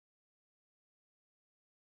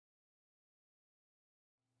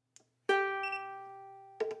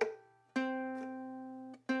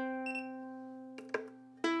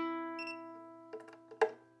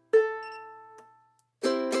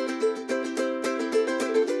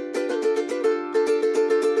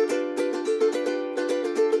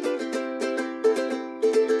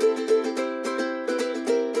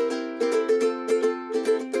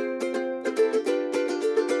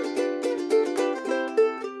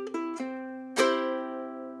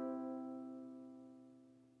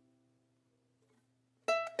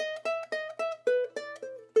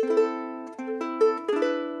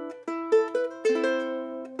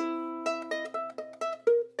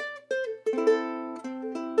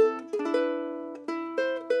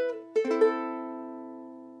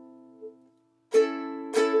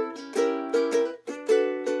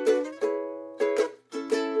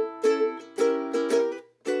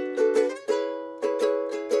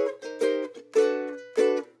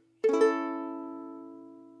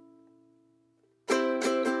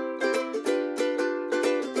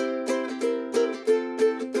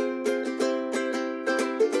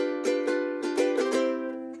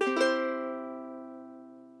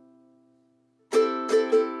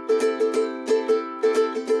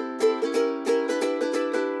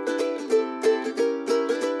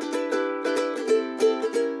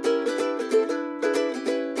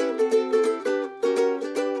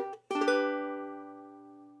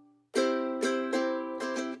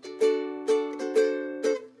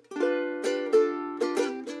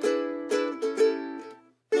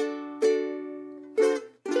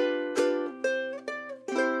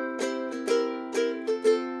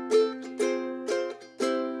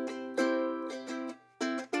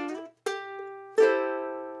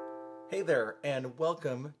Hey there, and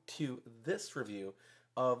welcome to this review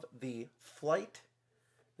of the Flight.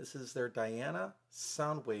 This is their Diana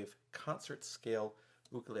Soundwave Concert Scale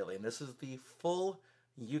Ukulele, and this is the full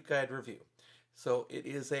UkeGuide review. So it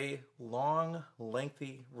is a long,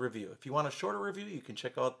 lengthy review. If you want a shorter review, you can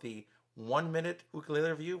check out the 1-minute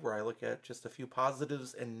ukulele review where I look at just a few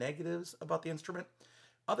positives and negatives about the instrument.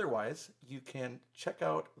 Otherwise, you can check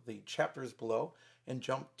out the chapters below and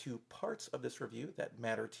jump to parts of this review that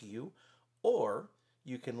matter to you, or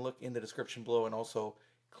you can look in the description below and also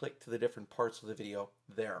click to the different parts of the video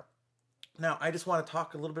there. Now, I just want to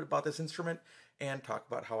talk a little bit about this instrument and talk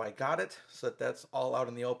about how I got it so that that's all out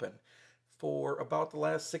in the open. For about the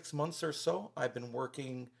last 6 months or so, I've been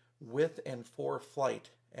working with and for Flight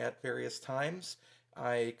at various times.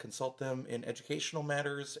 I consult them in educational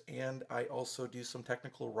matters, and I also do some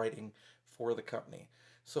technical writing for the company.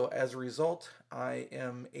 So as a result, I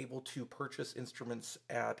am able to purchase instruments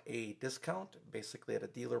at a discount, basically at a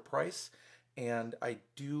dealer price, and I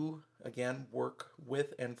do, again, work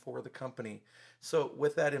with and for the company. So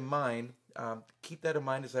with that in mind, keep that in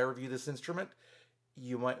mind as I review this instrument.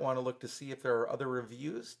 You might want to look to see if there are other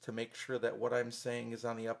reviews to make sure that what I'm saying is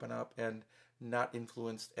on the up and up and not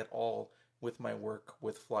influenced at all with my work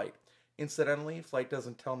with Flight. Incidentally, Flight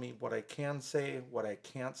doesn't tell me what I can say, what I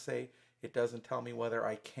can't say. It doesn't tell me whether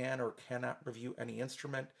I can or cannot review any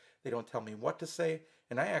instrument. They don't tell me what to say,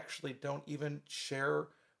 and I actually don't even share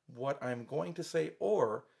what I'm going to say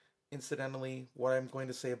or, incidentally, what I'm going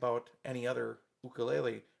to say about any other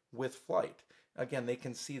ukulele with Flight. Again, they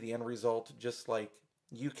can see the end result just like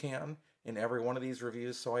you can in every one of these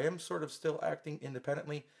reviews, so I am sort of still acting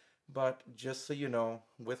independently. But just so you know,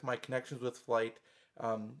 with my connections with Flight,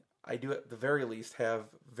 I do at the very least have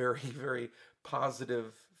very, very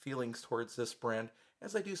positive feelings towards this brand,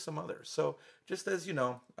 as I do some others. So just as you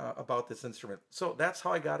know about this instrument. So that's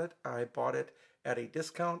how I got it. I bought it at a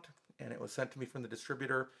discount, and it was sent to me from the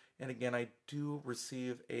distributor. And again, I do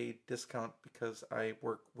receive a discount because I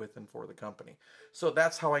work with and for the company. So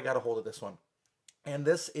that's how I got a hold of this one. And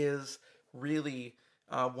this is really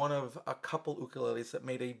one of a couple ukuleles that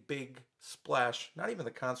made a big splash. Not even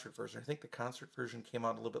the concert version. I think the concert version came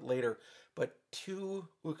out a little bit later. But two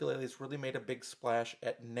ukuleles really made a big splash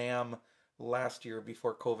at NAMM last year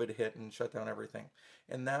before COVID hit and shut down everything.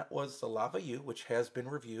 And that was the Lava U, which has been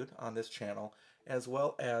reviewed on this channel, as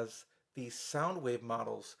well as the Soundwave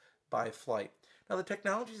models by Flight. Now, the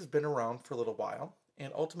technology has been around for a little while,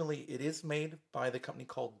 and ultimately it is made by the company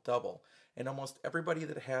called Double. And almost everybody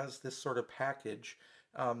that has this sort of package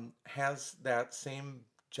has that same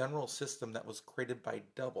general system that was created by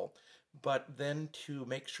Double. But then to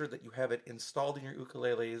make sure that you have it installed in your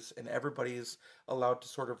ukuleles and everybody's allowed to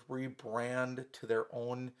sort of rebrand to their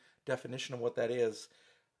own definition of what that is,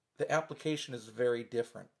 the application is very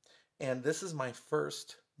different. And this is my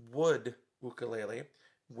first wood ukulele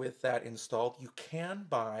with that installed. You can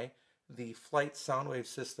buy the Flight Soundwave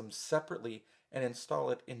system separately and install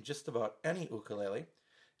it in just about any ukulele.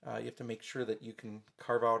 You have to make sure that you can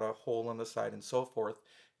carve out a hole on the side and so forth.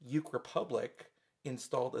 Uke Republic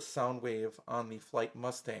installed a Soundwave on the Flight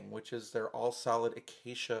Mustang, which is their all-solid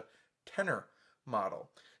Acacia tenor model.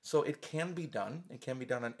 So it can be done. It can be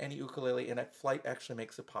done on any ukulele, and Flight actually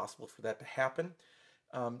makes it possible for that to happen.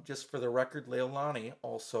 Just for the record, Leilani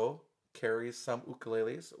also carries some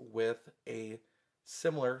ukuleles with a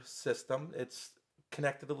similar system. It's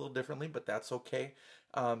connected a little differently, but that's okay.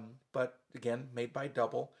 But again, made by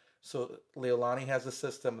Double. So Leilani has a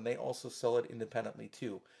system, and they also sell it independently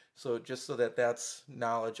too. So just so that that's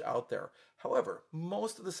knowledge out there. However,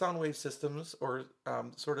 most of the Soundwave systems, or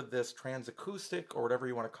sort of this trans-acoustic, or whatever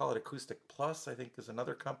you want to call it, Acoustic Plus, I think is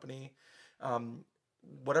another company.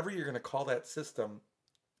 Whatever you're going to call that system,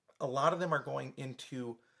 a lot of them are going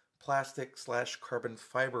into plastic/carbon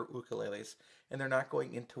fiber ukuleles, and they're not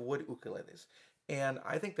going into wood ukuleles. And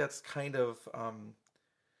I think that's kind of,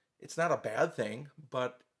 it's not a bad thing,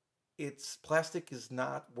 but plastic is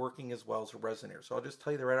not working as well as a resonator. So I'll just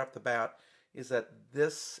tell you right off the bat is that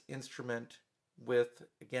this instrument with,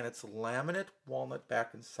 again, it's laminate walnut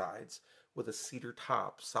back and sides with a cedar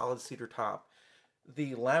top, solid cedar top.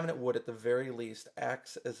 The laminate wood, at the very least,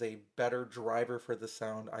 acts as a better driver for the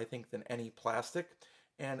sound, I think, than any plastic.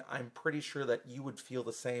 And I'm pretty sure that you would feel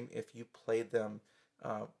the same if you played them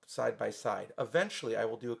side by side. Eventually, I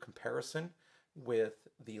will do a comparison with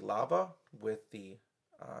the Lava, with the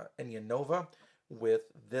Enya Nova, with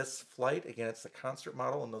this Flight. Again, it's the concert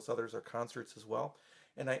model, and those others are concerts as well.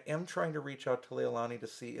 And I am trying to reach out to Leilani to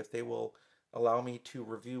see if they will allow me to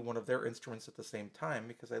review one of their instruments at the same time,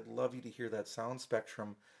 because I'd love you to hear that sound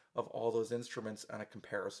spectrum of all those instruments and a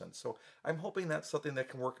comparison. So I'm hoping that's something that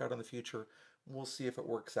can work out in the future. We'll see if it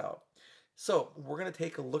works out. So we're going to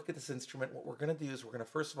take a look at this instrument. What we're going to do is we're going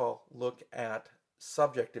to first of all look at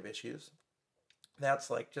subjective issues. That's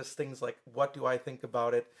like just things like, what do I think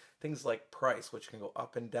about it? Things like price, which can go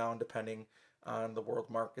up and down depending on the world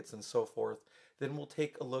markets and so forth. Then we'll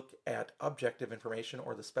take a look at objective information,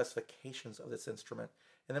 or the specifications of this instrument.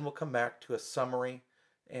 And then we'll come back to a summary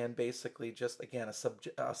and basically just, again,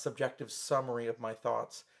 a subjective summary of my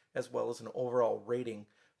thoughts, as well as an overall rating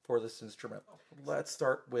for this instrument. Let's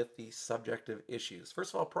start with the subjective issues.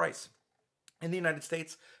 First of all, price. In the United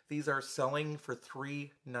States, these are selling for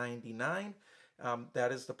 $399.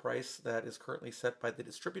 That is the price that is currently set by the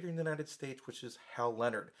distributor in the United States, which is Hal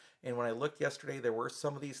Leonard. And when I looked yesterday, there were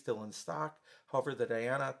some of these still in stock. However, the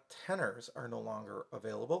Diana tenors are no longer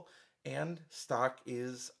available, and stock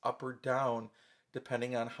is up or down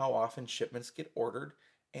depending on how often shipments get ordered.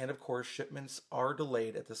 And of course, shipments are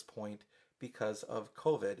delayed at this point because of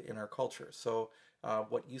COVID in our culture. So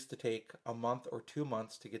what used to take a month or 2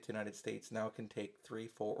 months to get to the United States now can take 3,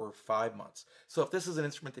 4, or 5 months. So if this is an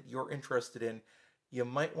instrument that you're interested in, you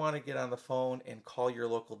might want to get on the phone and call your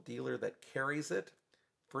local dealer that carries it.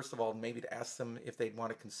 First of all, maybe to ask them if they'd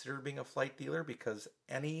want to consider being a flight dealer, because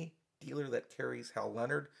any dealer that carries Hal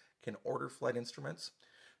Leonard can order flight instruments.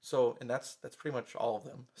 So, and that's pretty much all of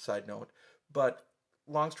them, side note. But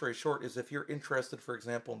long story short is, if you're interested, for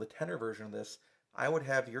example, in the tenor version of this, I would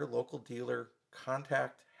have your local dealer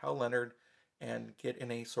contact Hal Leonard and get in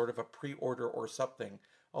a sort of a pre-order or something,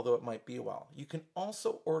 although it might be a while. You can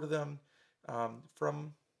also order them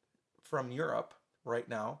from Europe right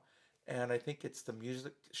now, and I think it's the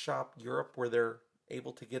Music Shop Europe where they're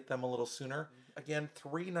able to get them a little sooner. Again,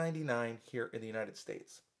 $399 here in the United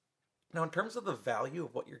States. Now, in terms of the value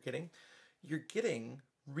of what you're getting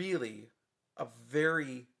really a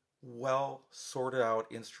very well sorted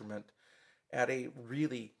out instrument at a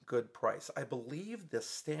really good price. I believe the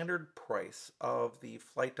standard price of the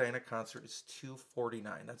Flight Diana concert is $249.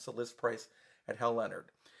 That's the list price at Hal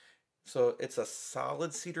Leonard. So it's a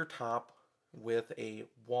solid cedar top with a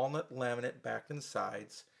walnut laminate back and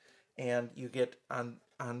sides, and you get on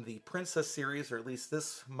the Princess series, or at least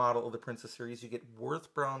this model of the Princess series, you get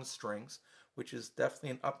Worth Brown strings, which is definitely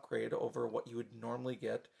an upgrade over what you would normally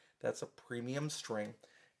get. That's a premium string,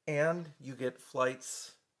 and you get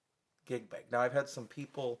Flight's gig bag. Now, I've had some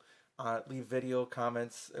people leave video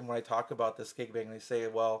comments, and when I talk about this gig bag, they say,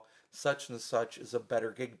 well, such and such is a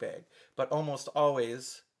better gig bag. But almost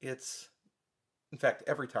always, it's, in fact,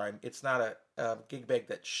 every time, it's not a gig bag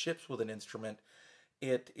that ships with an instrument.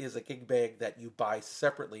 It is a gig bag that you buy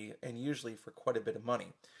separately, and usually for quite a bit of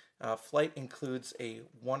money. Flight includes a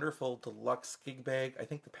wonderful deluxe gig bag. I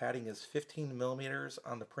think the padding is 15 millimeters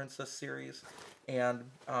on the Princess series, and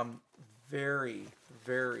very,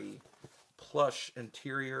 very plush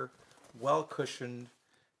interior, well cushioned,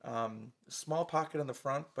 small pocket on the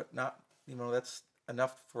front, but not, that's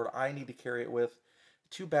enough for what I need to carry it with.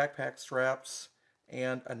 2 backpack straps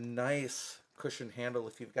and a nice cushion handle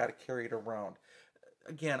if you've got to carry it around.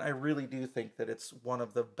 Again, I really do think that it's one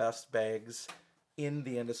of the best bags in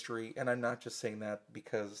the industry, and I'm not just saying that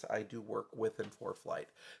because I do work with and for Flight.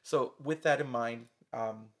 So with that in mind,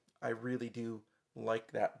 I really do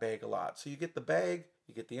like that bag a lot. So you get the bag,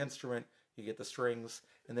 you get the instrument, you get the strings,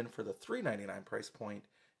 and then for the $399 price point,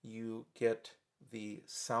 you get the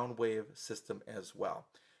Soundwave system as well.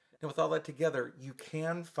 And with all that together, you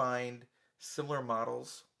can find similar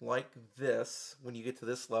models like this when you get to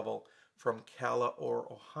this level from Kala or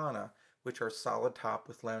Ohana, which are solid top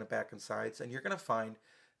with laminate back and sides. And you're going to find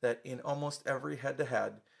that in almost every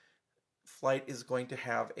head-to-head, Flight is going to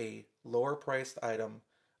have a lower priced item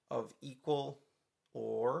of equal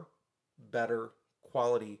or better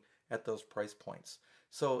quality at those price points.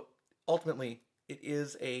 So ultimately, it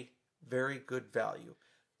is a very good value.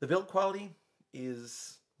 The build quality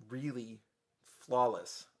is really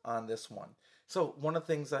flawless on this one. So one of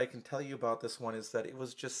the things I can tell you about this one is that it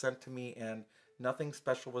was just sent to me and nothing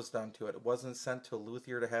special was done to it. It wasn't sent to a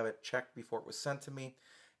luthier to have it checked before it was sent to me,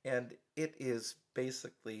 and it is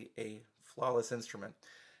basically a flawless instrument.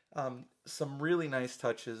 Some really nice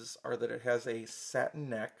touches are that it has a satin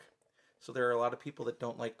neck. So there are a lot of people that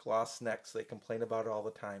don't like gloss necks. They complain about it all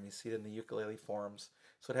the time. You see it in the ukulele forums.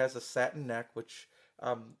 So it has a satin neck, which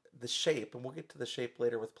the shape, and we'll get to the shape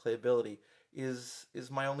later with playability, is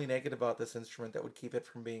my only negative about this instrument that would keep it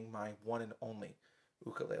from being my one and only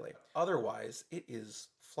ukulele. Otherwise, it is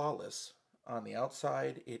flawless on the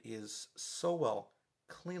outside. It is so well,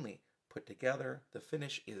 cleanly put together. The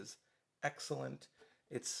finish is excellent.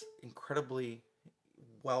 It's incredibly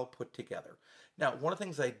well put together. Now, one of the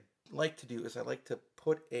things I like to do is I like to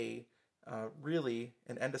put really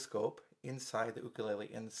an endoscope inside the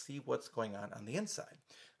ukulele and see what's going on the inside.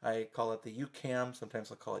 I call it the Uke Cam.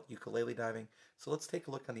 Sometimes I'll call it ukulele diving. So let's take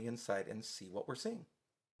a look on the inside and see what we're seeing.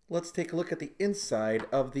 Let's take a look at the inside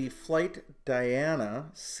of the Flight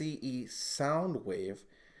Diana CE Soundwave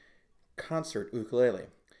concert ukulele.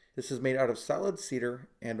 This is made out of solid cedar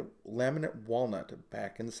and laminate walnut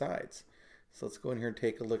back and sides. So let's go in here and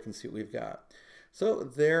take a look and see what we've got. So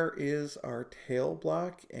there is our tail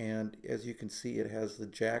block, and as you can see, it has the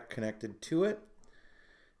jack connected to it.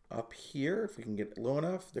 Up here, if we can get it low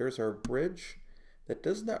enough, there's our bridge that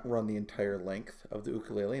does not run the entire length of the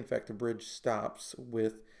ukulele. In fact, the bridge stops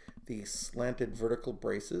with the slanted vertical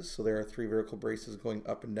braces. So there are 3 vertical braces going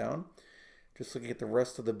up and down. Just looking at the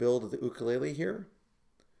rest of the build of the ukulele here,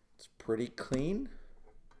 it's pretty clean.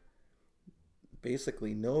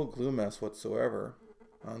 Basically no glue mess whatsoever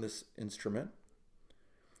on this instrument.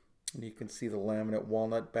 And you can see the laminate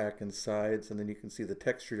walnut back and sides, and then you can see the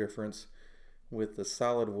texture difference with the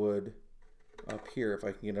solid wood up here. If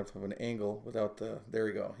I can get enough of an angle without there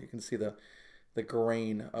we go. You can see the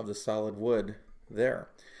grain of the solid wood there.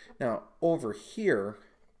 Now over here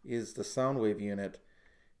is the Soundwave unit,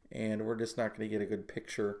 and we're just not going to get a good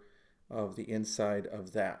picture of the inside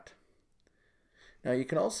of that. Now you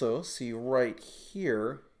can also see right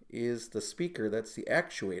here is the speaker, that's the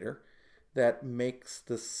actuator that makes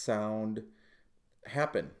the sound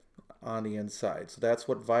happen on the inside. So that's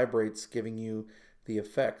what vibrates, giving you the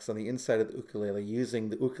effects on the inside of the ukulele, using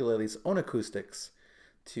the ukulele's own acoustics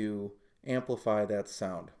to amplify that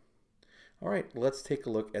sound. All right, let's take a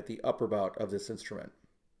look at the upper bout of this instrument.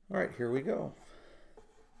 All right, here we go.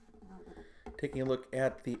 Taking a look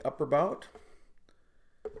at the upper bout.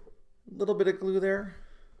 A little bit of glue there,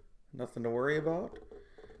 nothing to worry about.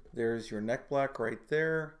 There's your neck block right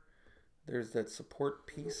there. There's that support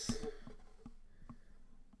piece.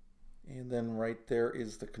 And then right there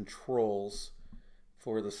is the controls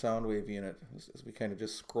for the Soundwave unit as we kind of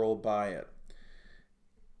just scroll by it.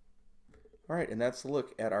 All right, and that's a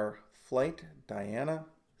look at our Flight Diana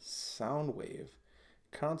Soundwave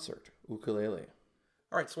concert ukulele.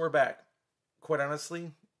 All right, so we're back. Quite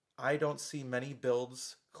honestly, I don't see many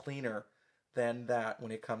builds cleaner than that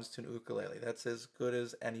when it comes to an ukulele. That's as good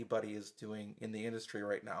as anybody is doing in the industry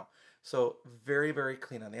right now. So very, very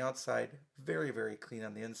clean on the outside, very, very clean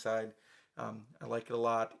on the inside. I like it a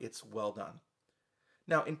lot. It's well done.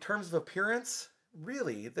 Now, in terms of appearance,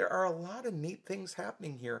 really, there are a lot of neat things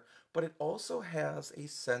happening here, but it also has a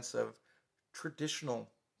sense of traditional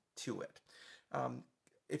to it.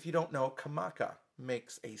 If you don't know, Kamaka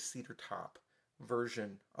makes a cedar top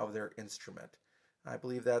version of their instrument. I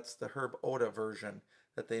believe that's the Herb Oda version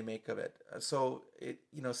that they make of it. So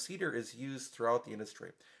cedar is used throughout the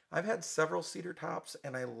industry. I've had several cedar tops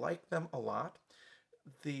and I like them a lot.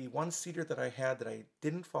 The one cedar that I had that I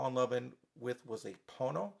didn't fall in love with was a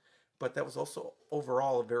Pono, but that was also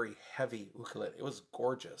overall a very heavy ukulele. It was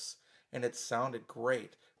gorgeous and it sounded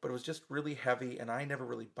great, but it was just really heavy and I never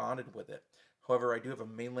really bonded with it. However, I do have a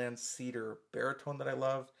mainland cedar baritone that I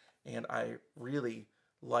love, and I really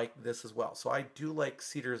like this as well. So I do like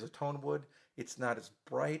cedar as a tone wood. It's not as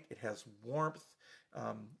bright. It has warmth.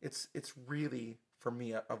 It's really, for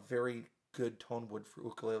me, a very good tone wood for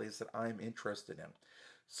ukuleles that I'm interested in.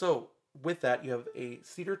 So with that, you have a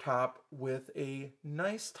cedar top with a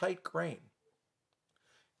nice tight grain.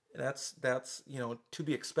 That's to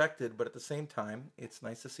be expected, but at the same time, it's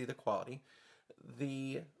nice to see the quality.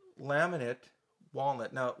 The laminate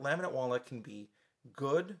walnut. Now, laminate walnut can be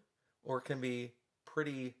good or it can be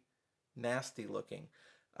pretty nasty looking.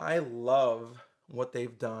 I love what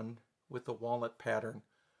they've done with the walnut pattern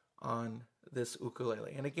on this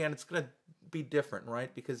ukulele. And again, it's going to be different,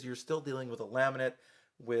 right? Because you're still dealing with a laminate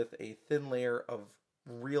with a thin layer of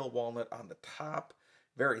real walnut on the top,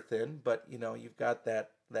 very thin, but you've got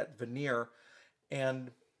that veneer,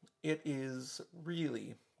 and it is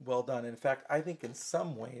really well done. In fact, I think in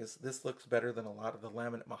some ways this looks better than a lot of the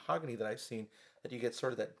laminate mahogany that I've seen, that you get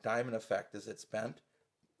sort of that diamond effect as it's bent.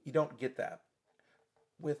 You don't get that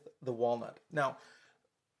with the walnut. Now,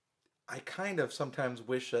 I kind of sometimes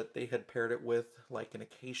wish that they had paired it with like an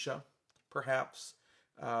acacia, perhaps,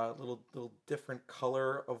 a little different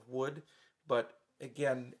color of wood. But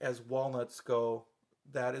again, as walnuts go,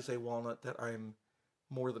 that is a walnut that I'm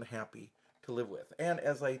more than happy to live with. And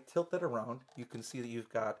as I tilt that around, you can see that you've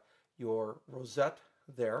got your rosette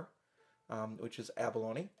there, which is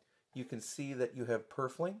abalone. You can see that you have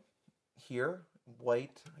purfling here,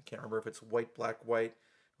 white. I can't remember if it's white, black, white.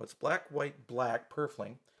 Well, it's black, white, black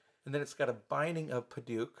purfling. and then it's got a binding of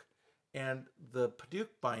Padauk, and the Padauk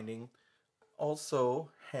binding also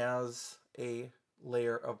has a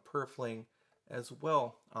layer of purfling as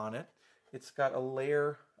well on it. It's got a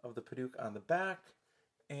layer of the Padauk on the back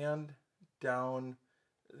and down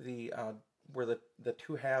the where the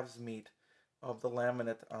two halves meet of the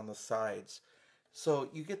laminate on the sides. So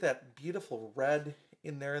you get that beautiful red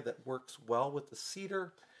in there that works well with the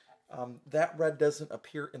cedar. That red doesn't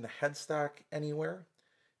appear in the headstock anywhere.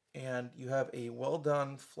 And you have a well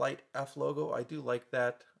done Flight F logo. I do like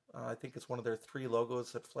that. I think it's one of their 3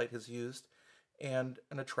 logos that Flight has used. And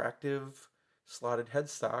an attractive slotted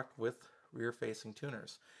headstock with rear-facing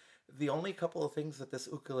tuners. The only couple of things that this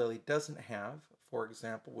ukulele doesn't have, for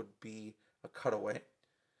example, would be a cutaway.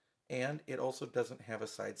 And it also doesn't have a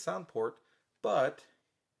side sound port, but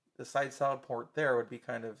the side sound port there would be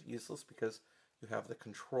kind of useless because you have the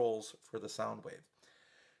controls for the Soundwave.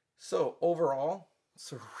 So overall,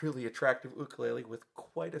 it's a really attractive ukulele with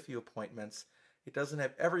quite a few appointments. It doesn't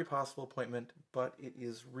have every possible appointment, but it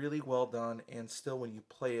is really well done, and still when you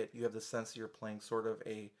play it, you have the sense that you're playing sort of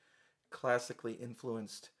a classically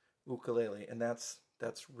influenced ukulele, and that's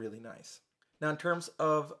really nice. Now in terms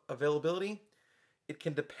of availability, it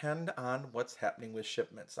can depend on what's happening with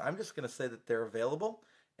shipments. I'm just going to say that they're available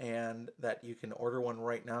and that you can order one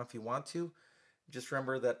right now if you want to. Just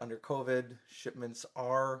remember that under COVID, shipments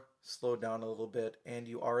are slowed down a little bit, and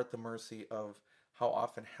you are at the mercy of how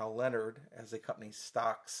often Hal Leonard, as a company,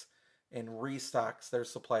 stocks and restocks their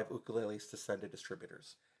supply of ukuleles to send to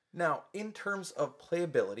distributors. Now, in terms of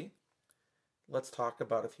playability, let's talk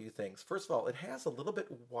about a few things. First of all, it has a little bit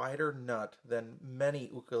wider nut than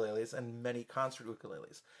many ukuleles and many concert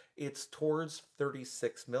ukuleles. It's towards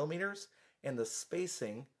 36 millimeters, and the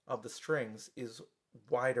spacing of the strings is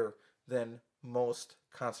wider than most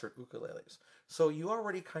concert ukuleles. So you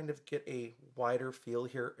already kind of get a wider feel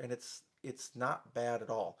here, and it's not bad at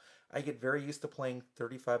all. I get very used to playing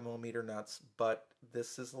 35 millimeter nuts, but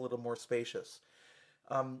this is a little more spacious.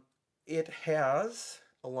 It has,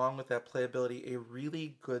 along with that playability, a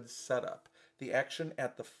really good setup. The action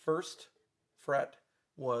at the first fret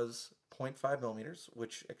was 0.5 millimeters,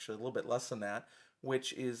 which actually a little bit less than that,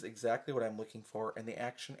 which is exactly what I'm looking for, and the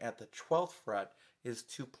action at the 12th fret is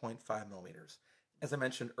 2.5 millimeters. As I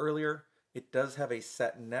mentioned earlier, it does have a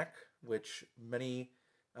set neck, which many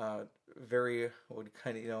very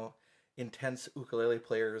intense ukulele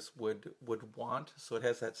players would want. So it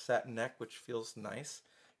has that satin neck, which feels nice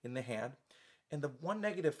in the hand. And the one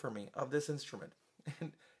negative for me of this instrument,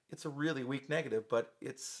 and it's a really weak negative, but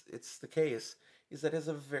it's the case, is that it has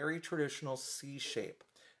a very traditional C shape.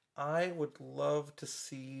 I would love to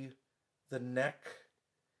see the neck,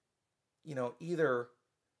 either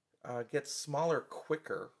get smaller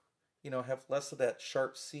quicker, have less of that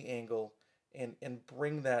sharp C angle, and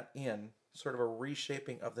bring that in, sort of a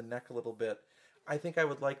reshaping of the neck a little bit. I think I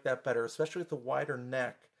would like that better, especially with the wider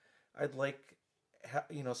neck. I'd like,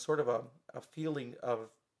 sort of a feeling of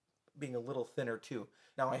being a little thinner too.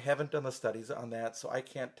 Now, I haven't done the studies on that, so I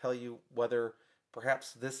can't tell you whether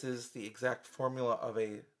perhaps this is the exact formula of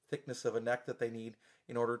a thickness of a neck that they need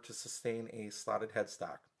in order to sustain a slotted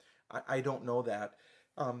headstock. I don't know that.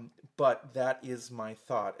 But that is my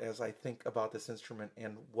thought as I think about this instrument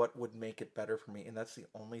and what would make it better for me. And that's the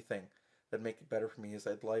only thing that make it better for me is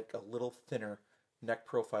I'd like a little thinner neck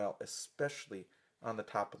profile, especially on the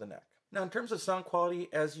top of the neck. Now, in terms of sound quality,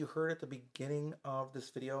 as you heard at the beginning of this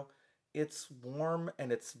video, it's warm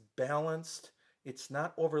and it's balanced. It's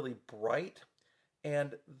not overly bright,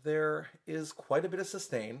 and there is quite a bit of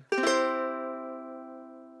sustain.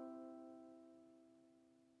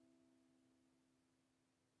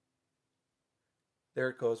 There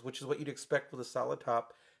it goes, which is what you'd expect with a solid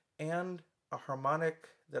top, and a harmonic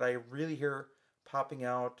that I really hear popping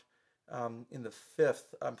out in the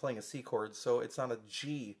 5th. I'm playing a C chord, so it's on a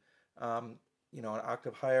G, an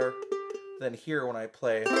octave higher than here when I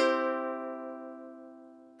play.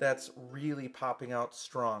 That's really popping out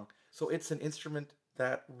strong. So it's an instrument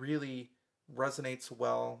that really resonates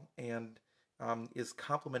well and is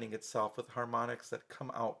complementing itself with harmonics that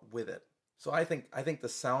come out with it. So I think the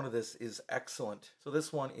sound of this is excellent. So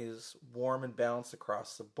this one is warm and balanced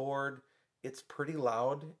across the board. It's pretty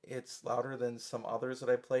loud. It's louder than some others that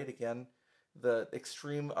I played. Again, the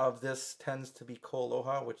extreme of this tends to be Ko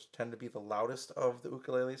Aloha, which tend to be the loudest of the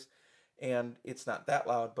ukuleles. And it's not that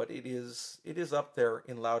loud, but it is up there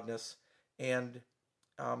in loudness. And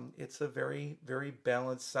it's a very, very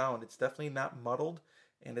balanced sound. It's definitely not muddled,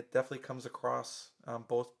 and it definitely comes across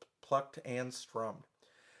both plucked and strummed.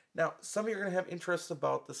 Now, some of you are going to have interest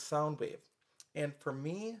about the Soundwave. And for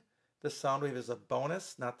me, the Soundwave is a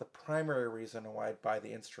bonus, not the primary reason why I'd buy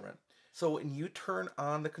the instrument. So when you turn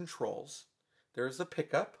on the controls, there's a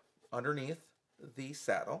pickup underneath the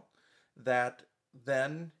saddle that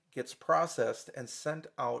then gets processed and sent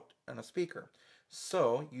out on a speaker.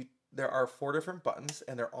 So there are 4 different buttons,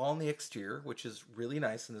 and they're all in the exterior, which is really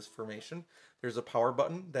nice in this formation. There's a power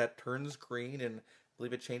button that turns green, and I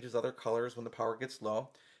believe it changes other colors when the power gets low.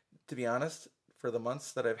 To be honest, for the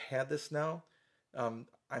months that I've had this now,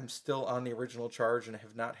 I'm still on the original charge and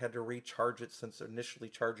have not had to recharge it since initially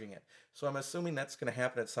charging it. So I'm assuming that's going to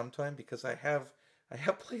happen at some time, because I have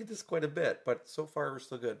played this quite a bit, but so far we're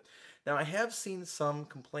still good. Now, I have seen some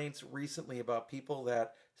complaints recently about people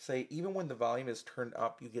that say even when the volume is turned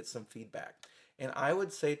up, you get some feedback. And I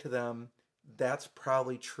would say to them, that's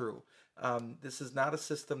probably true. This is not a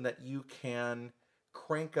system that you can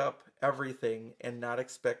crank up everything and not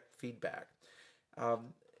expect feedback.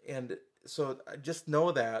 And so just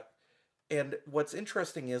know that. And what's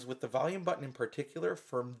interesting is with the volume button in particular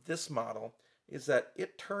from this model is that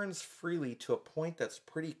it turns freely to a point that's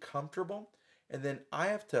pretty comfortable. And then I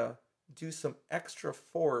have to do some extra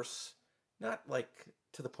force, not like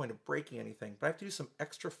to the point of breaking anything, but I have to do some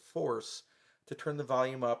extra force to turn the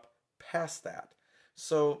volume up past that.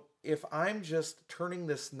 So if I'm just turning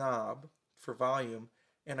this knob for volume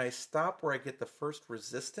and I stop where I get the first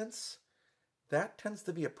resistance, that tends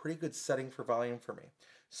to be a pretty good setting for volume for me.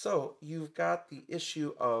 So you've got the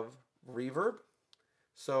issue of reverb.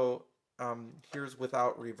 So here's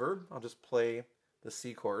without reverb. I'll just play the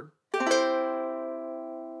C chord.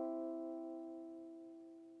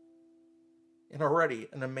 And already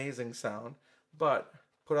an amazing sound, but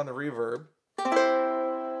put on the reverb.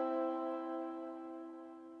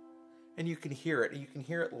 And you can hear it. And you can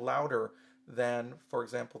hear it louder than, for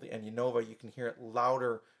example, the Unova. You can hear it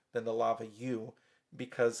louder than the Lava U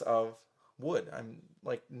because of wood. I'm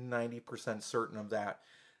like 90% certain of that.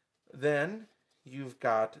 Then you've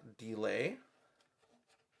got delay.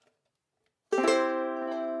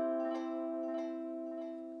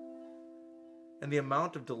 And the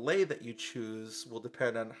amount of delay that you choose will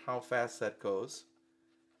depend on how fast that goes.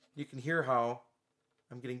 You can hear how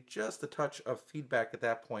I'm getting just a touch of feedback at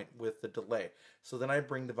that point with the delay. So then I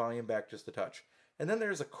bring the volume back just a touch. And then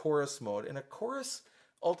there's a chorus mode. And a chorus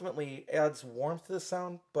ultimately adds warmth to the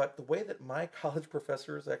sound, but the way that my college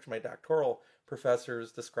professors, actually my doctoral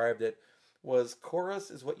professors, described it was chorus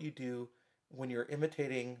is what you do when you're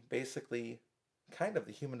imitating basically kind of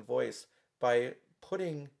the human voice by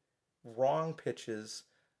putting wrong pitches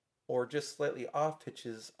or just slightly off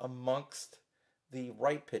pitches amongst the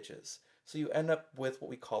right pitches. So you end up with what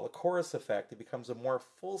we call a chorus effect. It becomes a more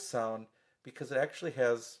full sound because it actually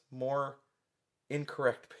has more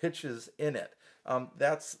incorrect pitches in it.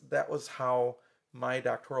 That was how my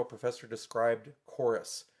doctoral professor described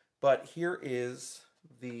chorus. But here is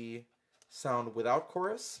the sound without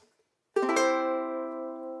chorus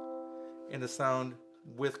and the sound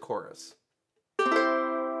with chorus.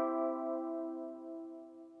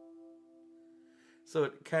 So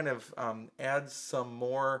it kind of adds some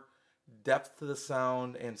more depth to the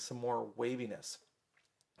sound and some more waviness.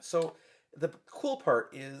 So the cool part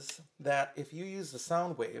is that if you use the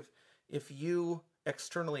Soundwave, if you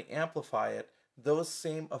externally amplify it, those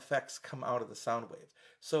same effects come out of the Soundwave.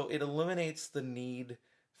 So it eliminates the need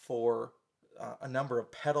for a number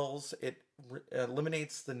of pedals. It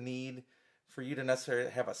eliminates the need for you to necessarily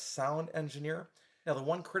have a sound engineer. Now, the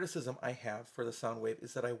one criticism I have for the Soundwave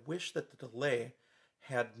is that I wish that the delay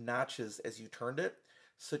had notches as you turned it,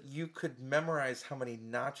 so you could memorize how many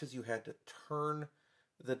notches you had to turn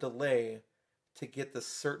the delay to get the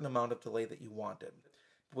certain amount of delay that you wanted.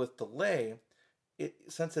 With delay,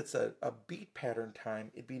 since it's a beat pattern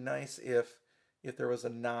time, it'd be nice if there was a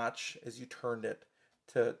notch as you turned it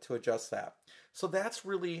to adjust that. So that's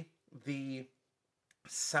really the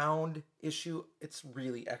sound issue. It's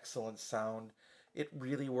really excellent sound. It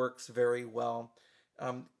really works very well.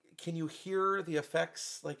 Can you hear the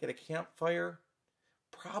effects like at a campfire?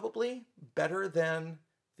 Probably better than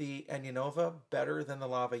the Unova, better than the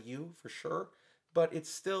Lava U for sure. But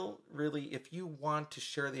it's still really, if you want to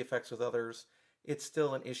share the effects with others, it's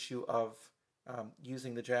still an issue of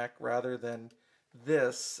using the jack rather than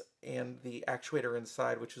this and the actuator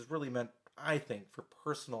inside, which is really meant, I think, for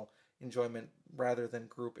personal enjoyment rather than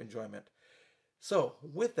group enjoyment. So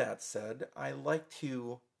with that said, I like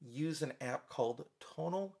to use an app called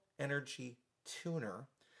Tonal Energy Tuner.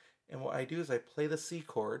 And what I do is I play the C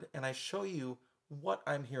chord and I show you what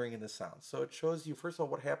I'm hearing in the sound. So it shows you, first of all,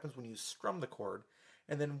 what happens when you strum the chord,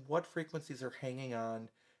 and then what frequencies are hanging on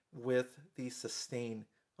with the sustain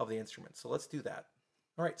of the instrument. So let's do that.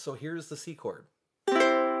 All right, so here's the C chord.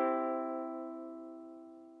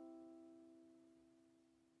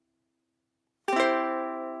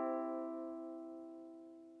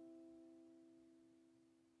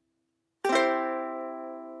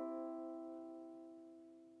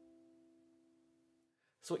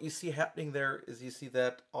 So what you see happening there is you see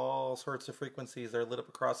that all sorts of frequencies are lit up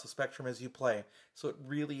across the spectrum as you play. So it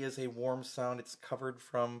really is a warm sound. It's covered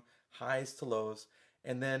from highs to lows.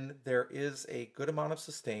 And then there is a good amount of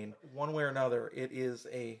sustain. One way or another, it is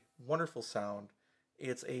a wonderful sound.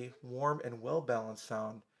 It's a warm and well-balanced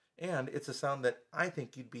sound. And it's a sound that I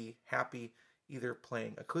think you'd be happy either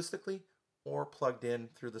playing acoustically or plugged in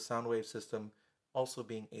through the Soundwave system, also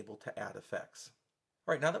being able to add effects.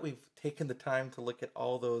 All right, now that we've taken the time to look at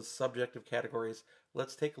all those subjective categories,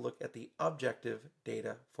 let's take a look at the objective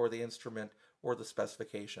data for the instrument or the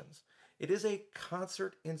specifications. It is a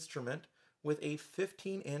concert instrument with a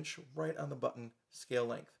 15-inch right on the button scale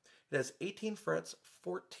length. It has 18 frets,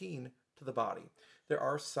 14 to the body. There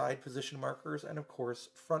are side position markers and of course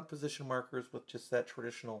front position markers with just that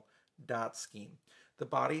traditional dot scheme. The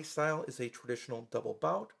body style is a traditional double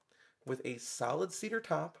bout with a solid cedar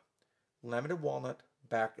top, laminated walnut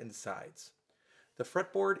back and sides. The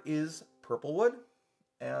fretboard is purple wood,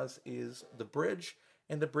 as is the bridge,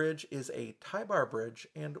 and the bridge is a tie bar bridge.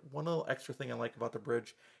 And one little extra thing I like about the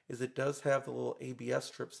bridge is it does have the little ABS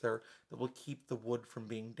strips there that will keep the wood from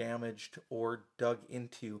being damaged or dug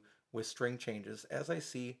into with string changes, as I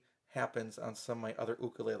see happens on some of my other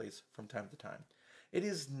ukuleles from time to time. It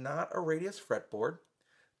is not a radius fretboard.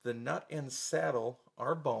 The nut and saddle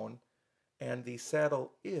are bone, and the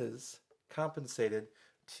saddle is compensated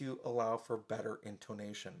to allow for better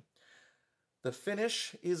intonation. The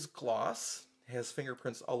finish is gloss, has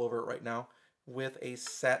fingerprints all over it right now, with a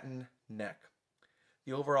satin neck.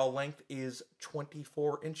 The overall length is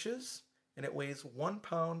 24 inches, and it weighs 1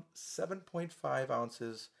 pound, 7.5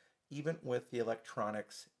 ounces, even with the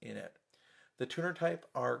electronics in it. The tuner type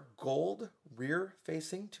are gold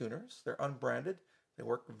rear-facing tuners. They're unbranded. They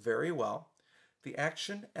work very well. The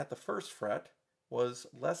action at the first fret was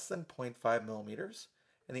less than 0.5 millimeters,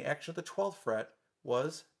 and the action at the 12th fret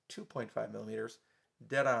was 2.5 millimeters,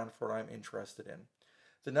 dead on for what I'm interested in.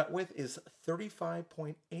 The nut width is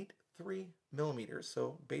 35.83 millimeters,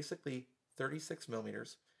 so basically 36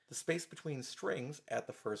 millimeters. The space between strings at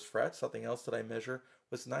the first fret, something else that I measure,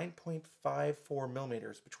 was 9.54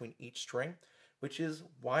 millimeters between each string, which is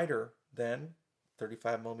wider than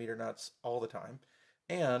 35 millimeter nuts all the time.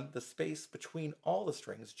 And the space between all the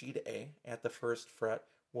strings, G to A, at the first fret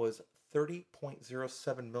was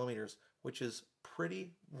 30.07 millimeters, which is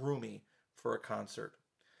pretty roomy for a concert.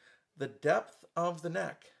 The depth of the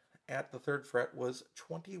neck at the third fret was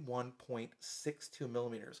 21.62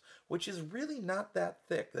 millimeters, which is really not that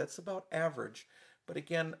thick. That's about average. But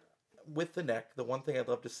again, with the neck, the one thing I'd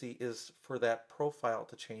love to see is for that profile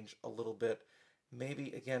to change a little bit.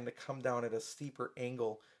 Maybe, again, to come down at a steeper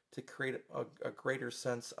angle to create a greater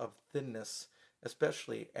sense of thinness,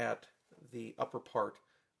 especially at the upper part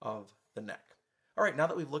of the neck. All right, now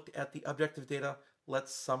that we've looked at the objective data,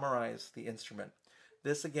 let's summarize the instrument.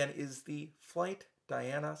 This, again, is the Flight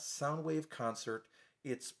Diana Soundwave Concert.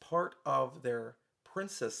 It's part of their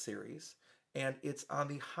Princess series, and it's on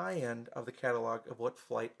the high end of the catalog of what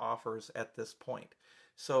Flight offers at this point.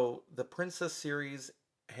 So the Princess series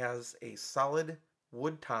has a solid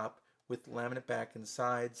wood top with laminate back and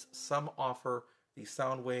sides. Some offer the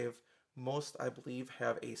Soundwave. Most, I believe,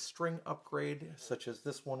 have a string upgrade, such as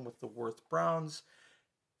this one with the Worth Browns.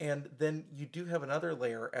 And then you do have another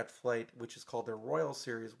layer at Flight, which is called their Royal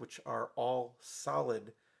series, which are all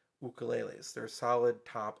solid ukuleles. They're solid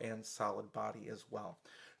top and solid body as well.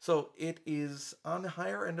 So it is on the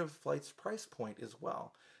higher end of Flight's price point as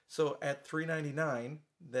well. So at $399,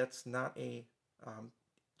 that's not a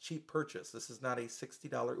cheap purchase. This is not a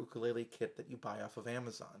 $60 ukulele kit that you buy off of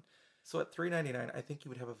Amazon. So at $399, I think you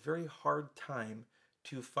would have a very hard time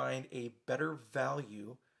to find a better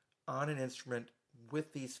value on an instrument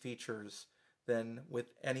with these features than with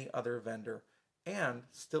any other vendor, and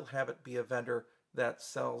still have it be a vendor that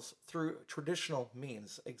sells through traditional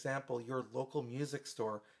means. Example, your local music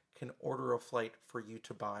store can order a Flight for you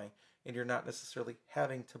to buy, and you're not necessarily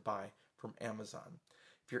having to buy from Amazon.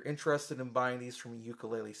 If you're interested in buying these from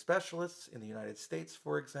ukulele specialists in the United States,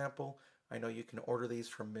 for example, I know you can order these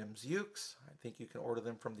from Mims Ukes. I think you can order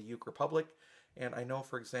them from the Uke Republic. And I know,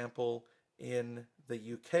 for example, in the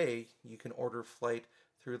UK, you can order Flight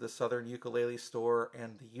through the Southern Ukulele Store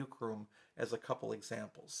and the Uke Room as a couple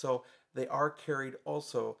examples. So they are carried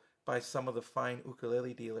also by some of the fine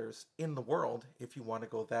ukulele dealers in the world if you want to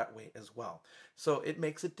go that way as well. So it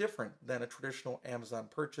makes it different than a traditional Amazon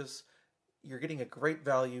purchase. You're getting a great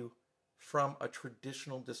value from a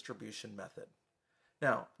traditional distribution method.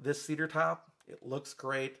 Now, this cedar top, it looks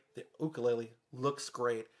great. The ukulele looks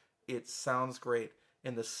great. It sounds great.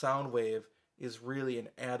 And the Soundwave is really an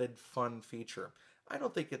added fun feature. I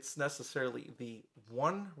don't think it's necessarily the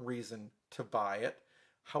one reason to buy it.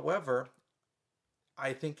 However,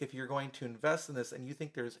 I think if you're going to invest in this and you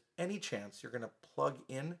think there's any chance you're going to plug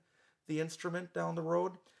in the instrument down the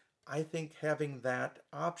road, I think having that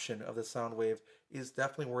option of the Soundwave is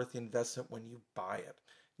definitely worth the investment when you buy it.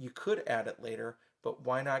 You could add it later, but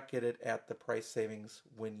why not get it at the price savings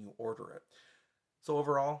when you order it? So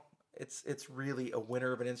overall, it's really a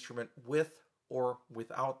winner of an instrument with or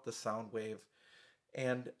without the Soundwave,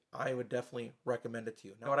 and I would definitely recommend it to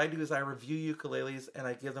you. Now what I do is I review ukuleles and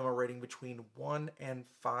I give them a rating between 1 and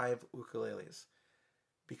 5 ukuleles.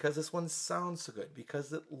 Because this one sounds so good,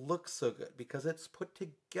 because it looks so good, because it's put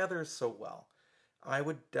together so well, I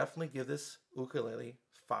would definitely give this ukulele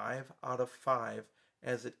 5 out of 5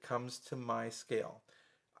 as it comes to my scale.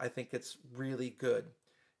 I think it's really good.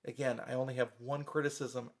 Again, I only have one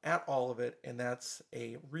criticism at all of it, and that's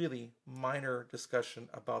a really minor discussion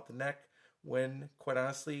about the neck when, quite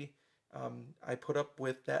honestly, I put up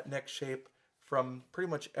with that neck shape from pretty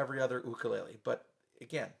much every other ukulele. But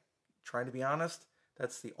again, trying to be honest,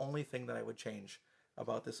 that's the only thing that I would change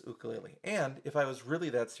about this ukulele. And if I was really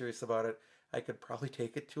that serious about it, I could probably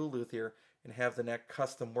take it to a luthier and have the neck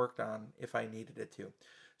custom worked on if I needed it to.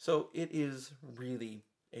 So it is really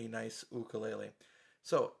a nice ukulele.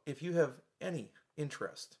 So if you have any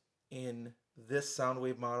interest in this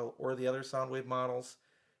Soundwave model or the other Soundwave models,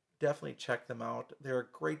 definitely check them out. They're a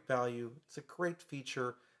great value. It's a great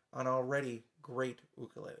feature on already great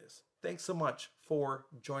ukuleles. Thanks so much for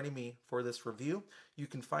joining me for this review. You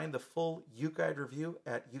can find the full UkeGuide review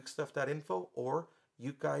at ukestuff.info or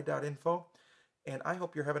ukeguide.info. And I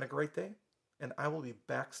hope you're having a great day, and I will be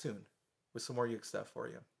back soon with some more Uke stuff for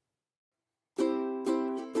you.